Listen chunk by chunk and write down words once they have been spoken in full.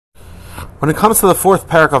When it comes to the fourth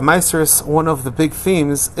parak of Maasros, one of the big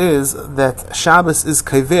themes is that Shabbos is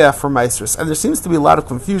kaveh for Maasros, and there seems to be a lot of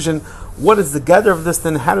confusion. What is the gather of this?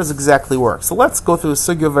 Then how does it exactly work? So let's go through the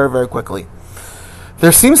sugya very, very quickly.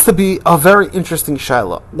 There seems to be a very interesting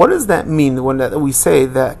shaila. What does that mean when we say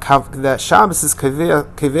that Shabbos is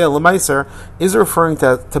kaveh l'maiser? Is referring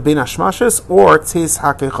to bin hashmashes or tzeis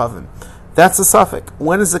hakechavim? That's a suffix.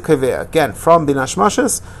 When is it kaveh? Again, from bin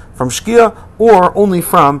hashmashes, from shkia, or only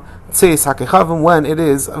from tzeis hakechavim when it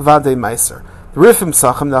is vadei maiser. The Rifim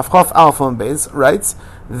Sachem, the Afchaf Alpha and Beis, writes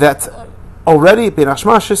that already bin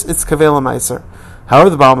hashmashes it's kaveh l'maiser. However,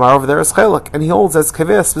 the Balmar over there is chelik, and he holds as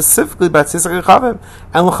kaveh specifically by tzeis hakechavim,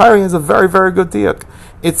 and l'chayri has a very, very good diuk.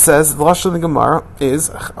 It says the lashon of the Gemara is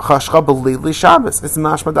chashcha b'leili Shabbos. It's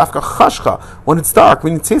mashma dafka chashcha when it's dark,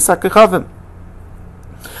 meaning tzeis hakechavim.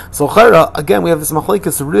 So Chayra, again, we have this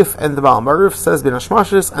machlekes Rif and the Balmar. Rif says bin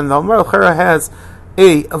hashmashes, and the Balmar Chayra has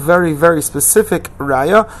a very, very specific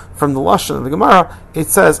raya from the lashon of the Gemara. It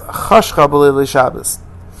says chashcha b'leili Shabbos.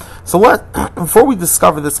 So before we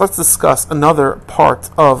discover this, let's discuss another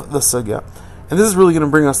part of the sugya, and this is really going to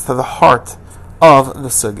bring us to the heart of the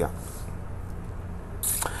sugya.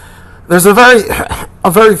 There's a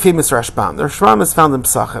very famous Rashbam. The Rashbam is found in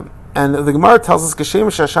Pesachim, and the Gemara tells us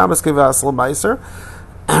Geshem Shabbos kaveh l'maiser.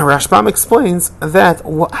 Rashbam explains that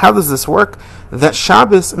how does this work? That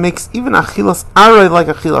Shabbos makes even achilas aray like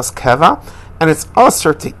achilas keva, and it's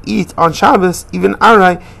usher to eat on Shabbos even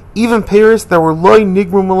aray, even peiros that were loy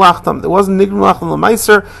nigru malachtam. There wasn't nigru malachtam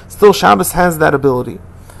l'maiser. Still, Shabbos has that ability.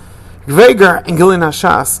 Gveger and Gilin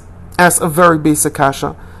Hashas asks a very basic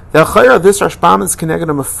kasha. The Achayra, this Rashbam is connected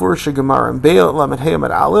to Mefurish Gemara and Be'el Lamed Heyam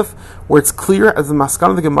at Aleph, where it's clear as the Maskan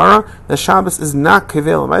of the Gemara that Shabbos is not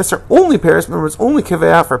kaveh l'maiser, only peiros. Remember, it's only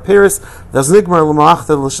kaveh for peiros. There's nigmar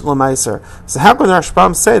l'malachta l'maiser. So how can the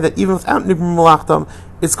Rashbam say that even without nigmar l'malachtam,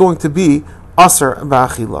 it's going to be aser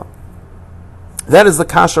ba'achila? That is the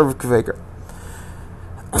kasha of Kveger.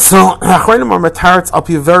 So Achronim are mataritz up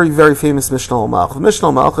a very, very famous Mishnah Malach. The Mishnah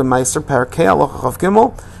Malach in Meiser Parakei Aloch Chav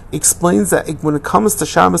Gimel explains that when it comes to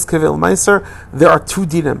Shabbos kaveh l'maiser, there are two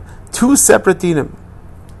dinim, two separate dinim.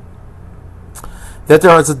 That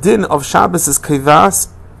there is a din of Shabbos is kavas,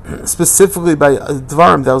 specifically by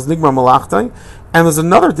dvarim that was nigmar malachtai, and there's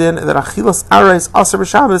another din that achilas aray is aser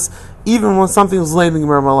b'Shabbos, even when something is laid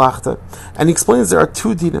nigmar malachtai. And he explains there are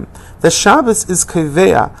two dinim. That Shabbos is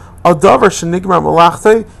kaveh a davar shenigmar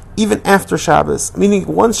malachtai even after Shabbos, meaning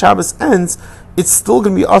once Shabbos ends, it's still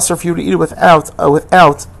going to be aser for you to eat it without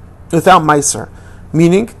meiser.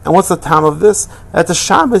 Meaning, and what's the time of this? That the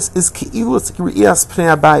Shabbos is ki'ilut ri'as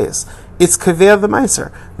pnei habayis. It's kaveh the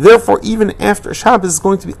meiser. Therefore, even after Shabbos is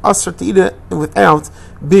going to be aser to eat it without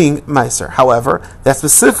being meiser. However, that's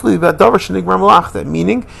specifically about davar shenigmar malachta,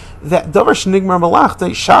 meaning that davar shenigmar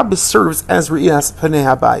malachta, Shabbos serves as ri'as pnei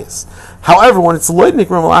habayis. However, when it's loy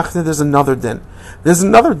nigmar malachta, there's another din. There's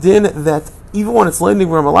another din that even when it's loy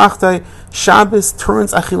nigmar malachta, Shabbos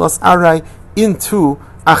turns achilas aray into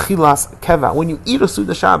achilas keva. When you eat a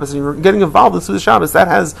Suda Shabbos and you're getting involved in Suda Shabbos, that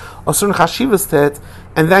has a certain chashivas to it,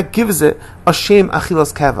 and that gives it a shem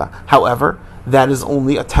achilas keva. However, that is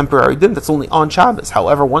only a temporary din. That's only on Shabbos.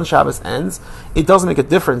 However, once Shabbos ends, it doesn't make a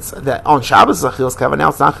difference that on Shabbos is achilas keva. Now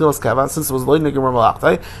it's not achilas keva since it was loy nigmar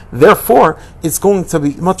malachtai. Therefore, it's going to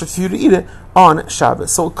be much for you to eat it on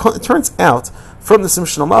Shabbos. So it turns out from the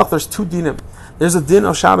Mishnah Malach, there's two dinim. There's a din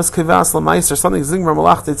of Shabbos kavas l'maiser, something zingmar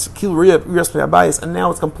malachta, it's kil rias p'yabayis, and now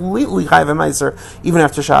it's completely chayv meiser even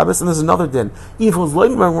after Shabbos. And there's another din. Even if it was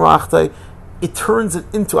zingmar malachta, it turns it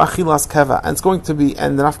into achilas keva, and it's going to be.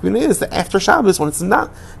 And the nafkamina is that after Shabbos, when it's not,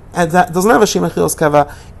 and that doesn't have a shem achilas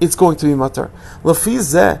keva, it's going to be mutter. Lafi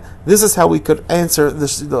zeh, this is how we could answer the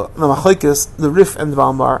machlekes, the Rif and the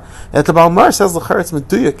Balmar. That the Balmar says l'charetz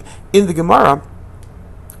meduyik in the Gemara.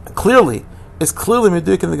 Clearly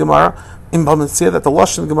meduyik in the Gemara. In Balmatzia, that the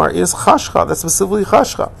lashon of the Gemara is chashcha. That's specifically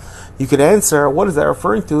chashcha. You could answer, what is that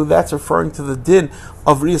referring to? That's referring to the din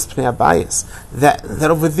of rias pnei habayis. That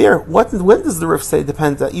over there, when does the Rif say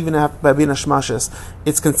depend that even by being a shmashes,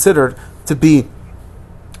 it's considered to be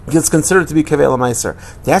kaveh l'maiser?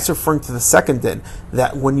 That's referring to the second din.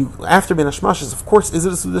 That when you after being a shmashes, of course, is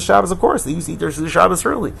it a Suda Shabbos? Of course, they used to eat their Suda Shabbos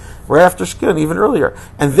early, right after Shkin, even earlier,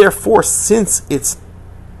 and therefore, since it's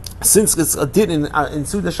a din in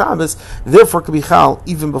Suda Shabbos, therefore it could be chal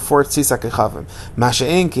even before it's tzeis hakechavim.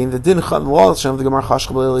 Masha'enkin, the din law of the Gemara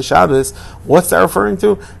chashcha b'leili Shabbos. What's that referring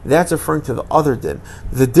to? That's referring to the other din,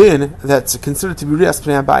 the din that's considered to be rias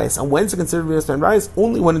pnei habayis. And when is it considered rias pnei habayis?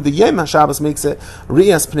 Only when the Yom HaShabbos makes it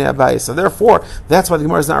rias pnei habayis. So therefore, that's why the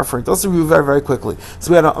Gemara is not referring to. Let's review very, very quickly.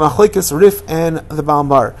 So we had a machlekes Rif and the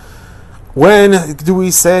Balmar. When do we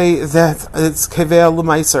say that it's kevei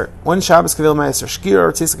l'maiser? When Shabbos kevei l'maiser? Shkia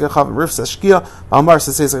or tzisik echavim? Rif says shkia. Balmar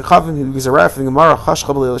says tzisik echavim. He gives a ref in the Gemara.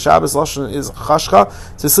 Chashcha b'leil Shabbos. Lashon is chashcha.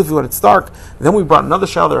 Specifically when it's dark. And then we brought another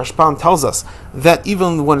shal. The Rashban tells us that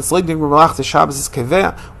even when it's late in the Shabbos is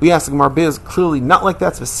kevei. We ask the Gemara is clearly not like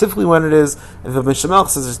that. Specifically when it is. The Mishnah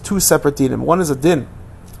says there's two separate dinim. One is a din.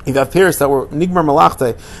 If that appears that we're nigmar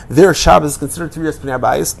malachte, their Shabbos is considered 3 years b'nei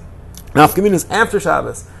bayis. Now if Gemin is after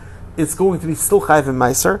Shabbos, it's going to be still chayv and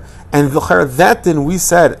meiser, and that din we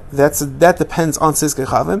said that depends on tzizkei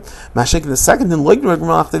chavim. Mashik in the second din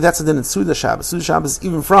that's a din in Suda Shabbos. Suda Shabbos is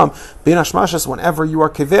even from ben hashmashas whenever you are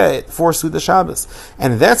keveh for Suda Shabbos,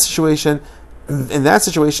 and in that situation,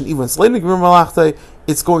 even when it's late in Malachte,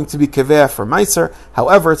 it's going to be keveh for meiser.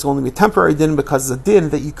 However, it's going to be a temporary din because it's a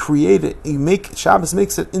din that you created. Shabbos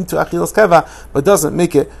makes it into achilas keva, but doesn't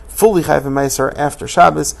make it fully chayv and meiser after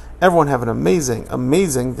Shabbos. Everyone have an amazing,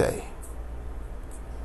 amazing day.